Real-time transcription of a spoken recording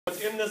What's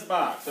in this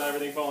box and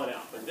everything falling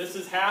out. But this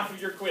is half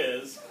of your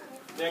quiz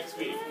next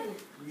week.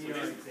 We have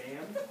an exam?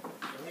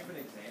 Don't we have an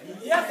exam?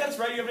 Yes, that's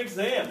right, you have an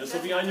exam. This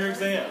will be on your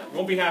exam. It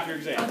won't be half your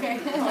exam. Okay.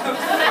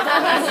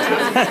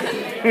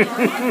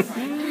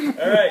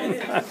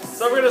 Alright,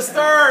 so we're going to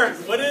start.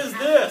 What is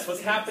this?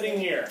 What's happening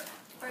here?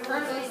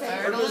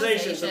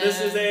 Fertilization. So this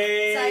is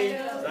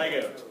a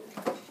zygote.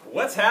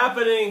 What's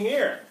happening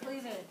here?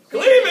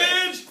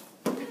 Cleavage!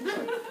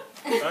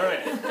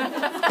 Alright.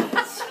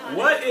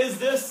 What is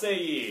this, say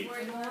ye?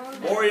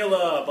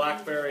 Morula,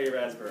 blackberry,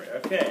 raspberry.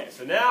 Okay,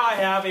 so now I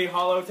have a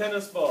hollow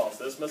tennis ball.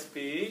 So this must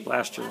be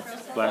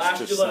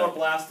blastula or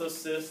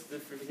blastocyst.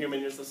 If you're human,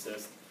 here's the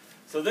cyst.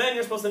 So then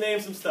you're supposed to name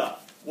some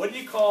stuff. What do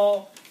you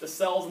call the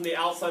cells on the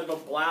outside of a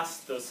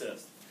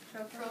blastocyst?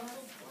 Well,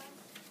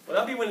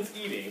 that'll be when it's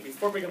eating,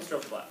 before it becomes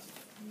trophoblast.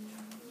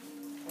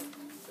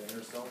 The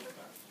inner cell?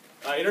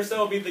 Inner cell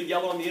will be the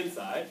yellow on the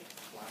inside.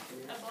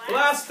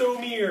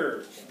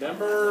 Blastomeres.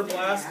 Remember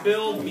blast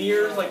build,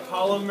 meres like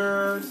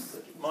polymers,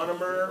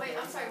 monomer? Wait,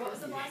 I'm sorry, what was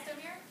the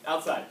blastomere?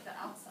 Outside.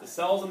 The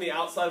cells on the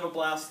outside of a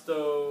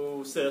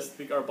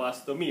blastocyst are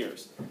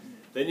blastomeres.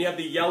 Then you have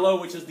the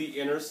yellow, which is the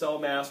inner cell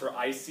mass, or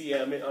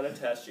ICM on a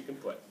test you can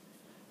put.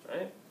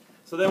 Right?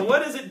 So then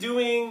what is it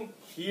doing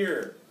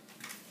here?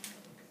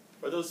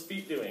 What are those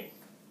feet doing?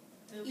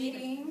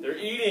 Eating. They're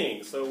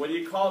eating. So what do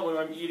you call it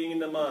when I'm eating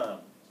into mom?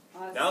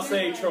 Now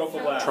say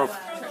trophoblast.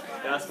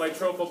 That's my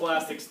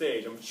trophoblastic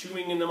stage. I'm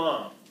chewing into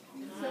mom.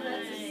 So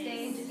that's a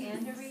stage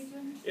and a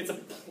region? It's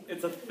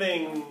a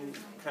thing,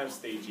 kind of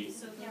stagey.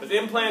 But the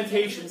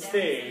implantation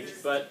stage,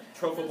 but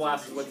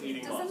trophoblast is what's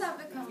eating mom. Doesn't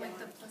that become like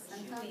the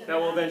placenta? That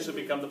will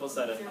eventually become the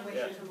placenta.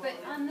 Yeah. But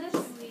on this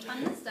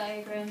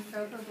diagram,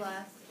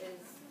 trophoblast is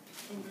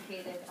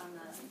indicated on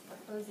the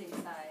opposing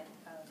side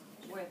of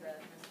where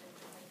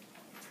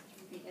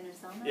the inner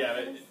cell mass Yeah,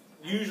 is.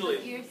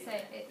 usually. You're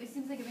saying, it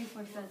seems like it makes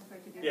more sense for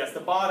it to be. Yeah, it's the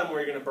bottom where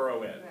you're going to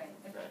burrow in. Right.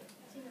 Okay. Right.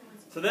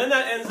 So then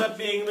that ends up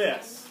being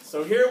this.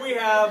 So here we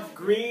have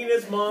green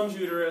is mom's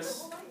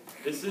uterus.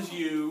 This is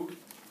you.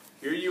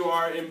 Here you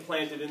are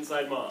implanted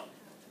inside mom.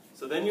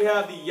 So then you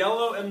have the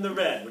yellow and the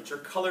red, which are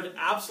colored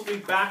absolutely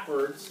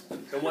backwards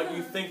than what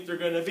you think they're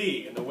going to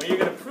be. And the way you're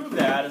going to prove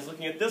that is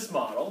looking at this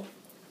model.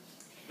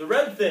 The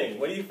red thing,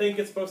 what do you think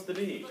it's supposed to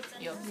be?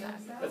 Yolk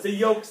sac. That's a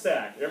yolk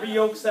sac. Every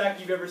yolk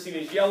sac you've ever seen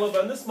is yellow,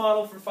 but on this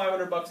model for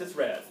 $500 it's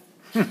red.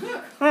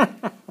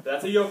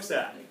 That's a yolk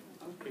sac.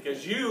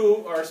 Because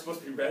you are supposed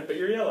to be red, but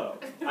you're yellow.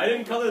 I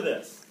didn't color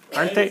this.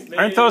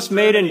 Aren't those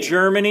made in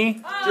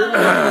Germany?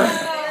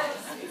 Germany.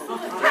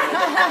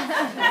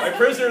 My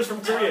prisoners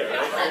from Korea,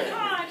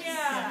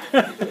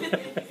 right?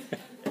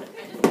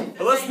 But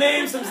let's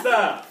name some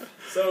stuff.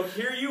 So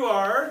here you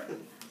are.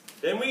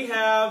 Then we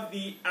have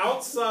the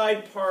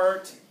outside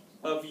part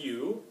of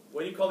you.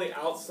 What do you call the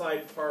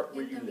outside part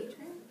where you live?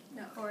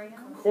 No.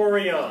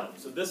 Chorion.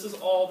 So this is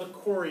all the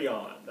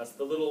chorion. That's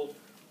the little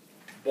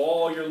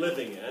ball you're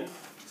living in.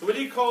 So what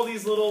do you call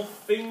these little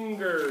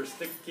fingers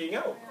sticking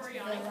out?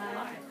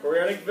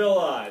 Chorionic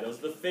villi. Those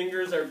are the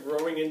fingers that are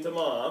growing into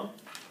mom.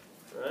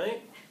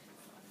 Right?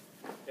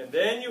 And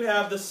then you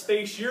have the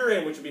space you're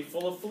in, which would be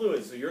full of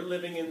fluid. So you're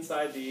living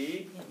inside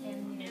the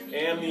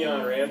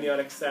amnion or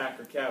amniotic sac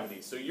or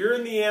cavity. So you're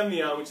in the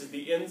amnion, which is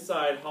the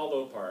inside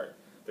hollow part.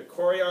 The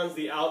chorion's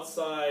the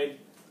outside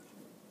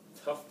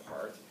tough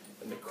part.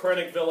 And the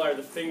chorionic villi are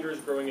the fingers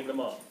growing into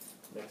mom.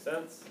 Make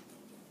sense?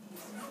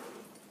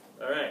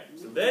 Alright,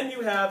 so then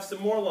you have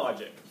some more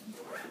logic.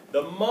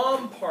 The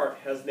mom part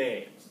has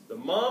names. The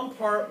mom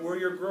part where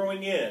you're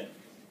growing in,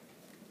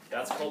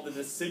 that's called the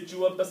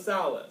decidua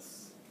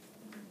basalis.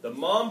 The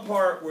mom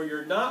part where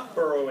you're not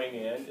burrowing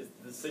in is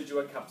the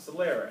decidua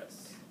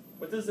capsularis.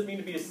 What does it mean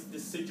to be a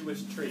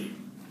deciduous tree?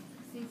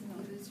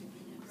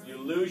 You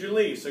lose your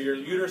leaves, so your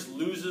uterus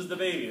loses the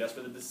baby. That's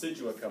where the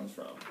decidua comes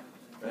from.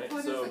 Right?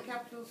 What So, is the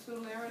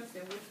capsularis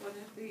and which one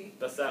is the...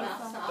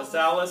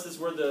 basalis is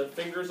where the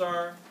fingers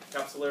are.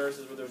 Capsularis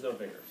is where there's no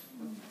fingers.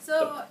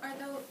 So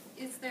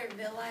is there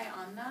villi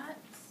on that?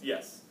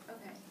 Yes.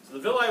 Okay. So the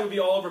villi would be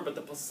all over, but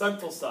the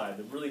placental side,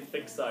 the really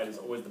thick side, is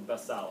always the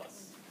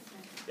basalis.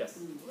 Yes?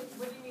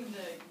 What do you mean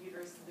the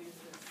uterus loses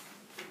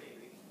the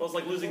baby? Well, it's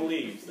like losing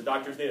leaves. The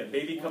doctors name it.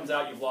 Baby comes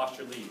out, you've lost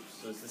your leaves.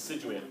 So it's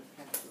deciduated.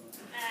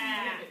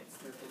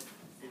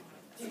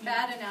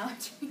 Bad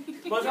analogy.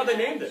 Well, that's how they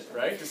named it,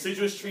 right?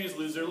 Deciduous trees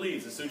lose their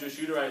leaves. Deciduous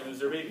uteri lose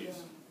their babies.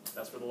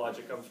 That's where the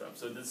logic comes from.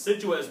 So the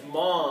decidua is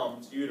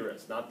mom's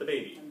uterus, not the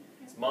baby.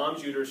 It's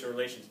mom's uterus in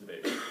relation to the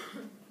baby.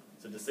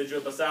 So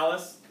decidua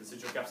basalis,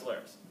 decidua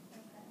capsularis.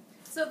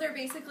 So they're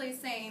basically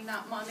saying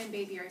that mom and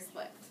baby are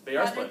split. They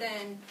are rather split.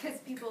 than, because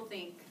people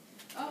think,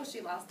 oh,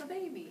 she lost the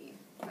baby.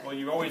 But Well,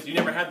 you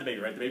never had the baby,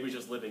 right? The baby was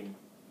just living.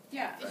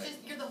 yeah. It's just,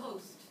 you're the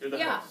host. You're the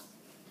Yeah. host.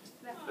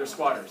 They're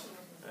squatters.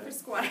 They're Right?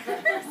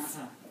 squatters.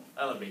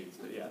 I love babies,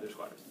 but yeah, they're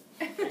squatters.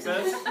 Make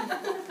sense?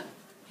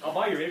 I'll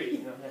buy your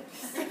baby.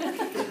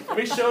 Let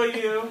me show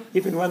you.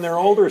 Even when they're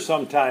older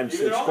sometimes,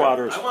 Even they're older.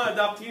 squatters. I want to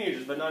adopt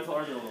teenagers, but not until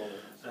ours are a little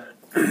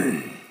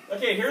older.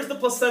 Okay, here's the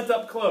placenta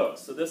up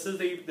close. So this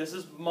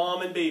is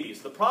mom and baby.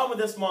 So the problem with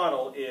this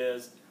model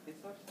is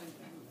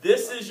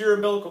This is your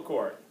umbilical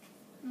cord.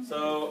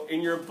 So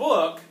in your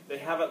book, they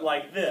have it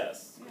like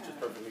this, which is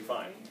perfectly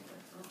fine.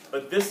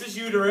 But this is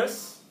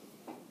uterus,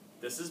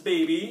 this is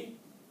baby,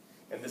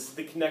 and this is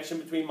the connection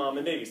between mom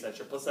and baby, so that's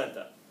your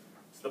placenta.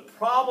 So the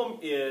problem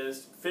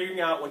is figuring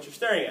out what you're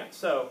staring at.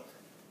 So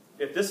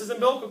if this is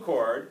umbilical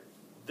cord,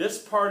 this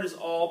part is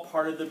all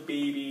part of the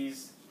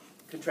baby's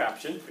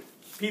contraption,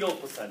 pedal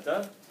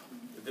placenta.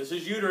 If this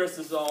is uterus,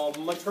 this is all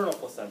maternal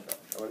placenta.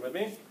 Everyone with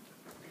me?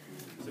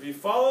 So if you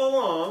follow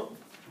along,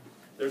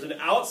 there's an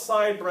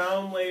outside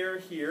brown layer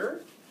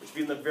here, which would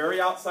be in the very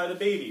outside of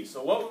baby.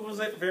 So what was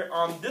it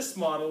on this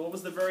model? What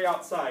was the very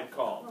outside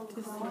called?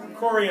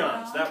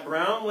 Chorion. So that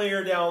brown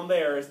layer down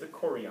there is the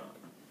chorion.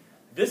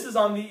 This is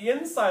on the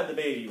inside of the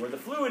baby, where the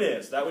fluid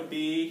is. That would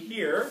be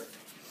here,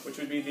 which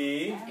would be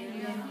the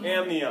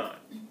amnion.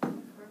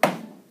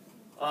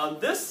 On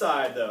this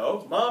side,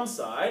 though, mom's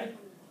side,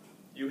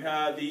 you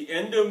have the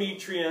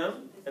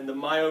endometrium and the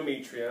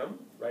myometrium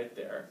right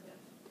there.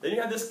 Then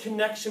you have this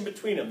connection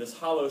between them, this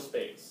hollow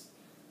space.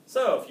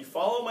 So if you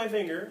follow my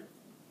finger,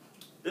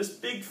 this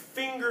big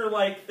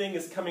finger-like thing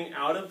is coming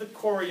out of the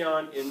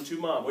chorion into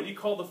mom. What do you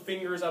call the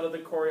fingers out of the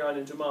chorion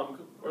into mom?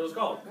 What are those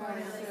called?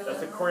 That's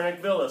the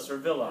chorionic villus or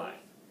villi.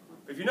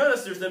 But if you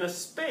notice, there's then a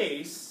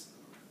space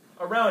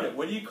around it.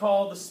 What do you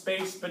call the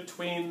space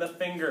between the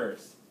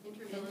fingers?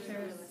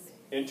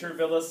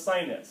 Intervillous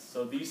sinus.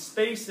 So these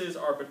spaces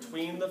are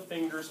between the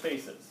finger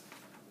spaces.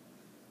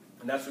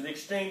 And that's where the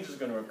exchange is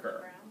going to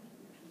occur.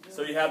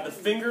 So you have the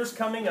fingers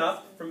coming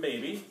up from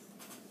baby,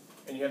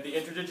 and you have the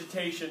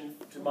interdigitation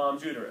to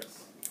mom's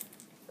uterus.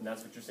 And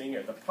that's what you're seeing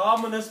here. The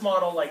problem in this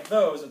model, like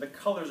those, are the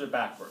colors are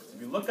backwards. If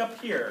you look up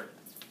here,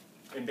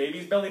 in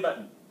baby's belly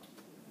button,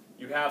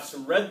 you have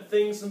some red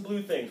things and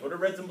blue things. What are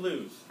reds and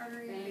blues?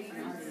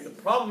 The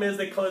problem is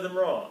they color them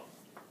wrong.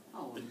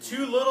 The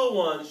two little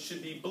ones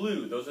should be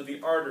blue. Those are the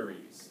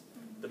arteries.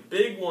 The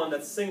big one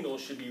that's single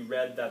should be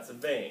red. That's a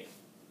vein.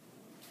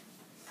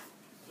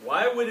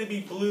 Why would it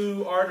be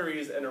blue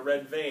arteries and a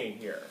red vein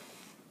here?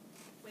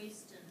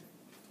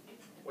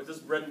 What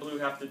does red and blue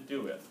have to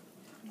do with?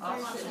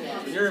 Oxygen.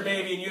 When you're a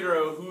baby in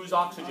utero, who's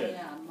oxygen?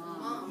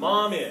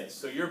 Mom is.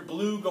 So you're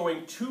blue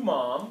going to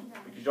mom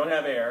because you don't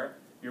have air.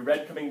 You're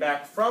red coming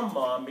back from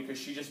mom because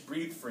she just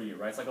breathed for you,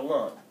 right? It's like a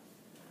lung.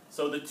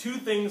 So the two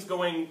things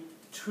going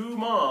to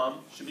mom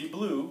should be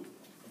blue.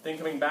 The thing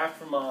coming back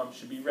from mom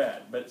should be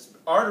red. But it's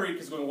artery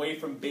is going away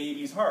from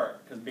baby's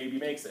heart because baby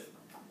makes it.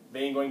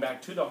 Vein going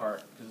back to the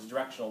heart because it's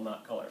directional,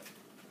 not color.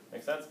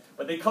 Make sense?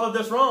 But they colored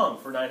this wrong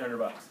for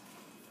 $900.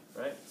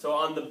 Right? So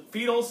on the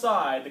fetal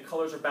side, the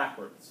colors are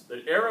backwards.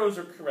 The arrows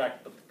are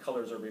correct, but the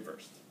colors are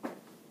reversed.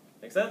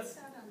 Make sense?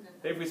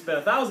 Maybe if we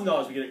spend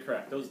 $1,000, we get it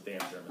correct. Those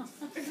damn Germans.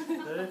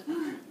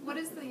 What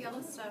is the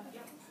yellow stuff?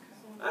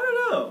 I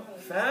don't know.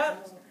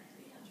 Fat?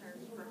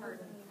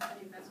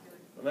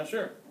 I'm not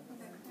sure.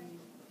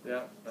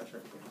 Yeah, not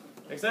sure.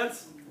 Make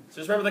sense? So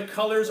just remember the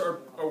colors are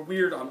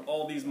weird on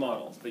all these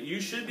models. But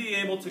you should be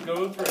able to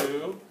go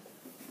through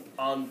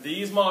on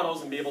these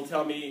models and be able to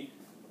tell me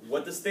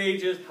what the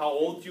stage is, how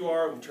old you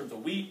are in terms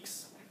of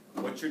weeks,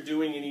 what you're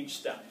doing in each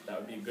step. That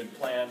would be a good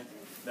plan.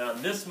 Now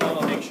in this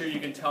model, make sure you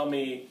can tell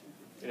me,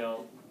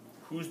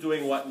 who's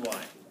doing what and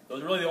why.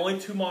 Those are really the only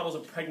two models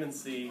of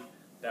pregnancy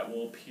that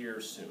will appear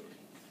soon.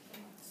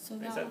 So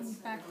that one's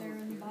back there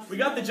in the box. We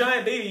got the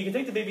giant baby. You can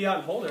take the baby out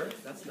and hold her.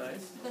 That's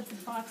nice. That's the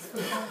box.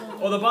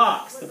 Oh, the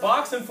box. The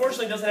box,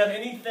 unfortunately, doesn't have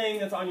anything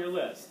that's on your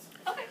list.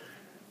 Okay.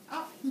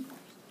 Oh.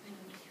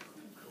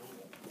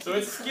 So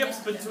it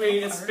skips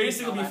between, it's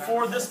basically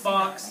before this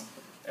box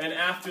and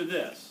after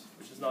this,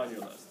 which is not on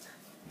your list.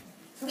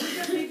 So we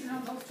just need to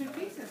know those two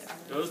pieces.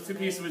 Those two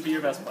pieces would be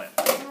your best plan.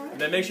 And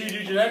then make sure you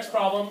do genetics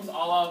problems, a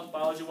la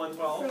Biology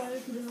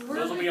 112.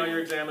 Those will be on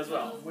your exam as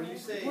well. When you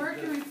say Where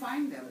can we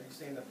find them? Are you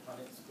saying the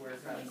Punnett square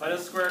kind of Punnett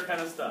square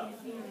kind of stuff.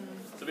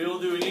 So we will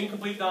do an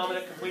incomplete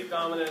dominant, complete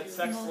dominant,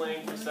 sex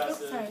linked,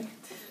 recessive.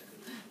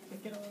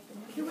 Can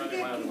you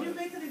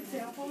make an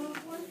example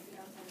of one?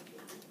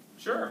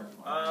 Sure.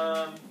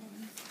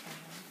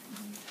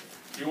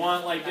 You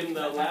want like in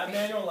the lab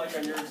manual, or like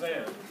on your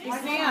exam?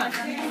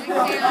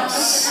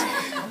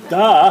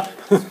 Duh.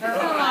 Come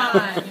on.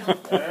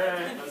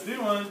 Alright, let's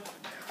do one.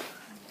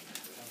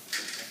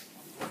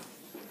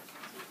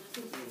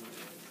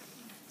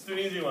 Let's do an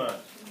easy one.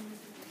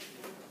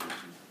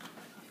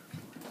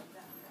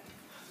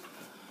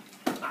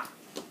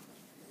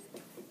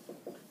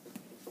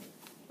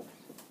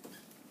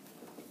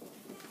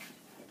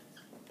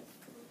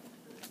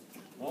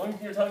 One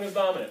your tongue is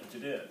dominant,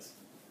 which it is.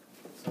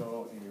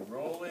 So a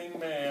rolling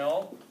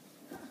male,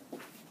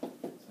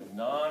 a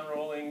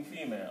non-rolling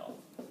female.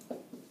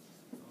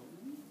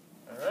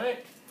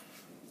 Alright?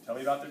 Tell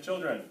me about their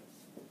children.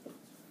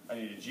 I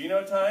need a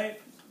genotype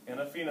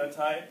and a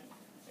phenotype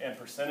and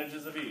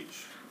percentages of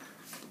each.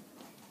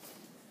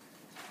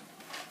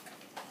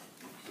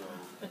 So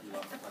you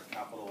want a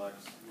capital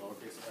X,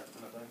 lowercase x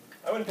kind of thing?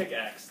 I wouldn't pick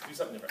X. Do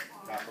something different.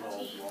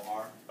 Capital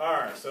R?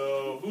 R.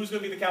 So who's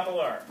going to be the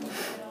capital R?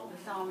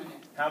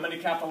 Dominant. How many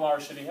capital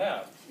R's should he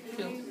have?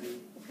 Could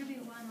be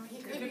one.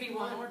 Could be be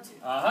one or two.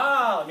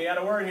 Aha! Let me add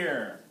a word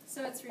here.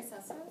 So it's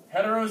recessive?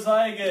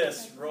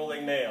 Heterozygous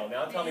rolling male.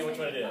 Now tell me which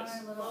one it is.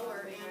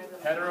 Lower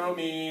and Hetero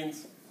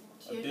means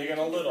a big and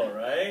a little,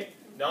 right?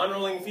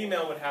 Non-rolling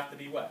female would have to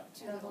be what?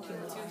 Two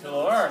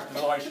little R's, because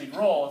otherwise she'd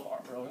roll if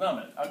R rolling on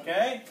it.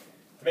 Okay?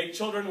 To make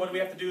children, what do we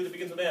have to do that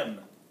begins with M?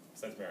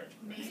 Besides marriage.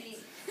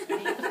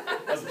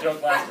 That's a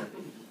joke last year.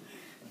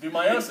 Do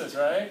meiosis,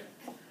 right?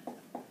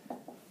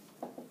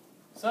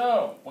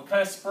 So, what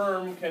kind of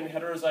sperm can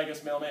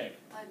heterozygous male make?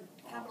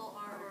 capital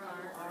R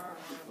or R.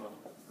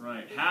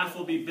 Right. Half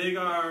will be big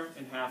R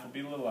and half will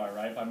be little r,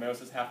 right? By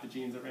meiosis, half the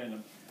genes are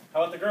random.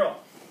 How about the girl?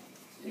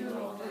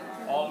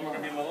 All of them are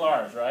going to be little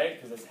r's, right?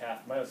 Because it's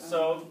half meiosis.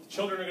 So,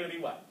 children are going to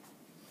be what?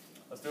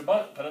 Let's do a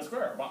put in a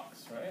square, a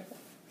box, right?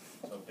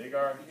 So, big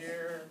R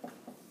here,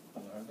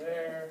 little r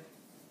there.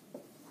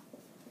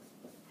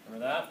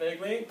 Remember that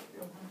vaguely?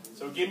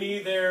 So, give me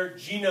their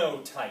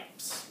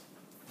genotypes.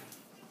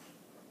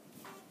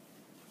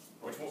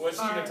 What's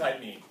genotype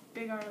mean?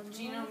 Big R.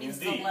 Genome Means means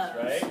the these,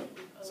 letters. right?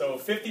 So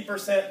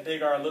 50%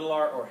 big R, little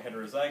r, or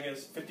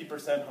heterozygous,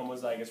 50%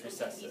 homozygous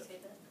recessive,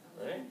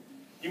 right?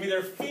 Give me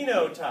their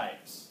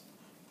phenotypes.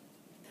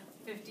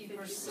 50%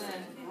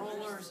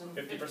 rollers and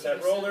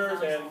 50%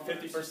 rollers and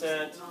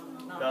 50%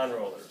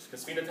 non-rollers.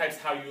 Because phenotype's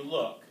how you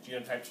look,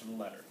 genotypes are the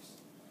letters.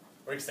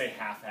 Or you can say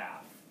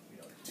half-half,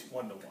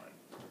 1 to 1.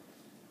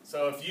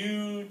 So if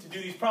to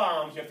do these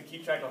problems, you have to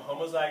keep track of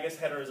homozygous,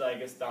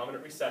 heterozygous,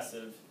 dominant,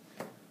 recessive,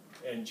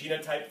 and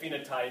genotype,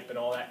 phenotype, and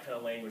all that kind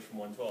of language from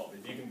 112.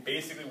 If you can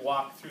basically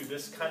walk through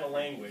this kind of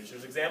language,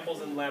 there's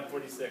examples in Lab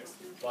 46,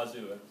 Wazoo.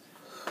 You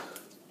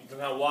can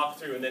kind of walk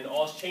through, and then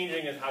all it's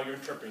changing is how you're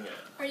interpreting it.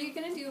 Are you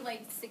going to do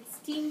like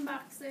 16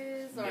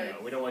 boxes? Or? No,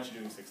 we don't want you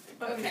doing 16.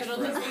 Okay, so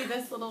it'll just be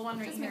this little one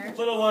right here.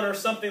 Little one or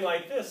something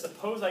like this.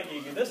 Suppose I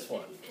gave you this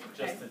one,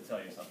 just to tell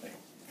you something.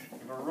 You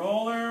have a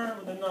roller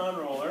with a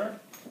non-roller.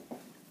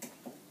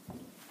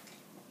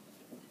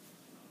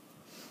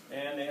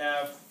 And they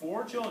have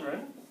 4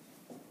 children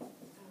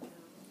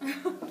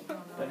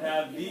that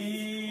have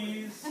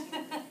these.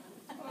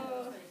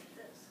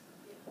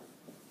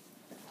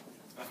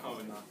 Oh,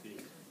 and not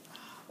these.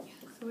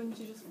 So wouldn't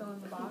you just fill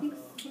in the box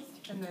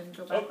and then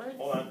go Oh, backwards?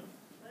 hold on.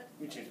 Let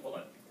me change. Hold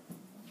on.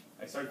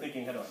 I started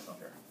thinking ahead of myself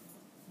here.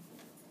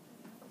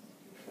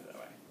 That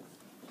way.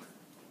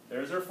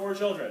 There's our 4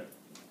 children.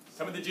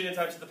 Some of the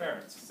genotypes of the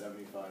parents.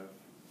 75.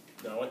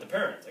 No, with the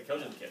parents. I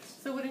killed you the kids.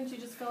 So wouldn't you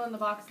just fill in the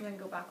box and then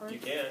go backwards? You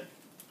can.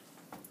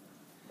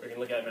 Or you can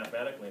look at it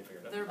mathematically and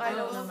figure it out. They're I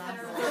don't know both math.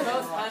 They're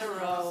both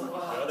hetero.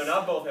 No, they're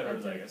not both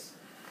heterozygous.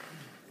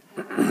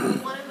 One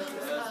of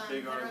them That's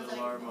big R, little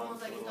r,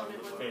 homozygous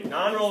dominant. Okay,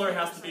 non-roller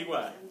has to be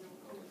what?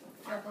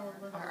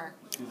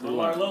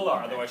 Little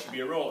r, otherwise it should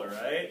be a roller,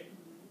 right?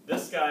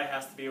 This guy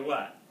has to be a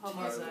what?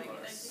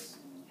 Homozygous.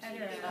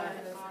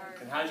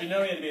 And how did you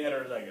know he had to be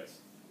heterozygous?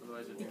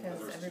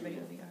 Because everybody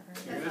will be R.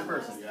 Look at this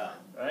person, Yeah.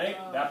 right?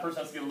 That person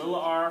has to get a little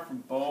r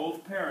from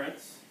both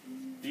parents.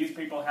 These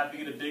people have to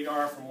get a big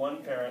R from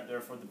one parent,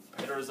 therefore the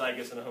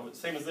heterozygous and a homozygous.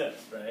 Same as this,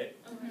 right?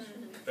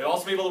 They'd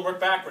also be able to work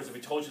backwards. If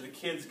we told you the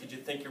kids, could you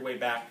think your way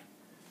back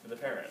to the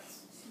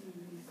parents?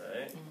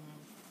 Right?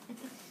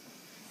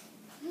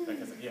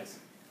 Because, yes?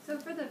 So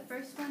for the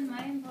first one,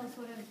 my impulse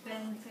would have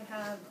been to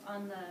have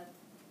on the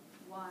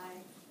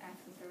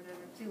y-axis or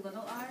whatever 2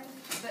 little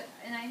r's,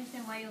 and I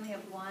understand why you only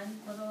have 1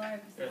 little r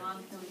because the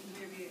mom can only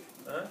contribute.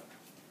 Huh?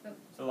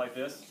 So like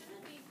this?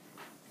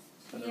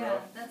 In the Yeah,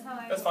 row? that's how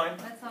I. That's fine.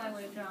 That's how I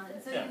would have drawn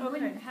it. So Yeah. you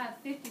wouldn't have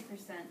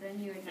 50%, then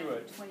you would You have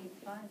would.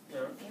 25.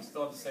 No, you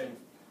still have the same.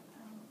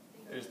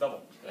 They just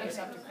double. Okay,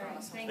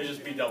 alright, thank They you.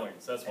 just be doubling.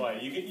 So that's why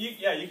you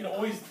can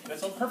always.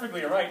 That's all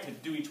perfectly alright to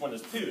do each one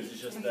as 2s.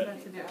 It's just that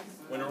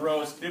when a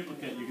row is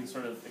duplicate, you can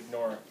sort of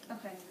ignore.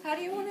 Okay. How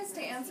do you want us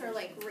to answer,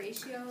 like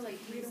ratio, like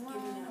 3 to 1,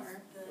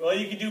 or? Well,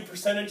 you can do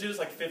percentages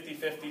like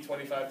 50-50,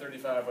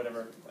 25-35,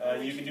 whatever.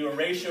 You can do a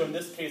ratio. In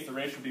this case, the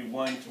ratio would be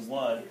 1 to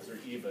 1 because they're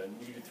even.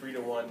 You can do 3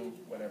 to 1,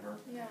 whatever.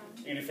 Yeah.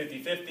 You can do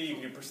 50-50. You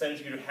can do percentage.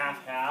 You can do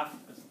half-half.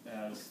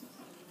 As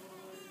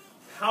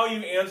how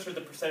you answer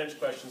the percentage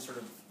question is sort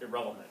of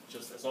irrelevant.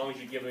 Just as long as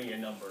you give me a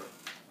number,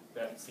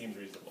 that seems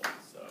reasonable.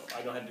 So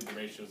I know how to do the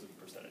ratios of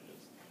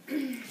percentages.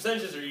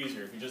 Percentages are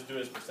easier. If you just do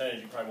it as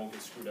percentage, you probably won't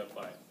get screwed up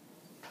by it.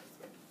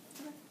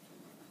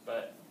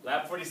 But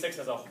Lab 46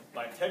 has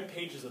like 10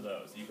 pages of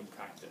those you can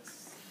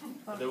practice.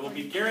 There will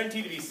be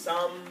guaranteed to be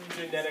some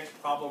genetic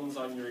problems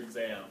on your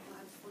exam.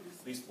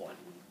 At least one.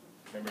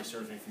 Memory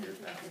serves me from years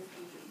past.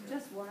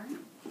 Just 1?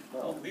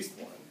 Well, at least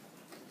one.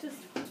 Just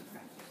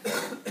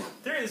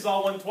Theory is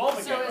all 112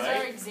 again, So is our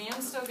right?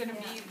 exam still going to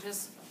be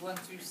just 1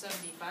 through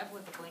 75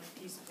 with a blank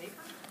piece of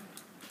paper?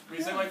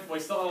 We still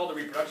have all the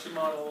reproduction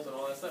models and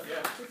all that stuff,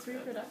 yeah. it's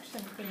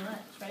reproduction pretty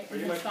much, right?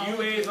 Pretty And much histology.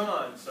 UA is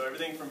on, so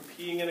everything from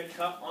peeing in a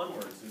cup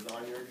onwards is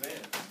on your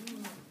exam.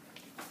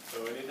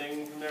 So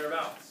anything from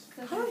thereabouts.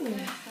 So there's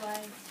no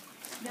slides.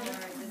 No.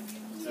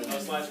 There's no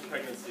slides for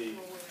pregnancy,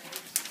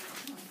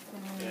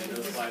 and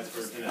no slides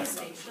for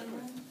genetics.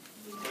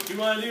 What you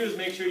want to do is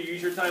make sure you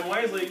use your time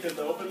wisely because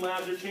the open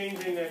labs are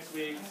changing next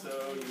week,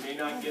 so you may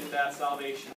not get that salvation.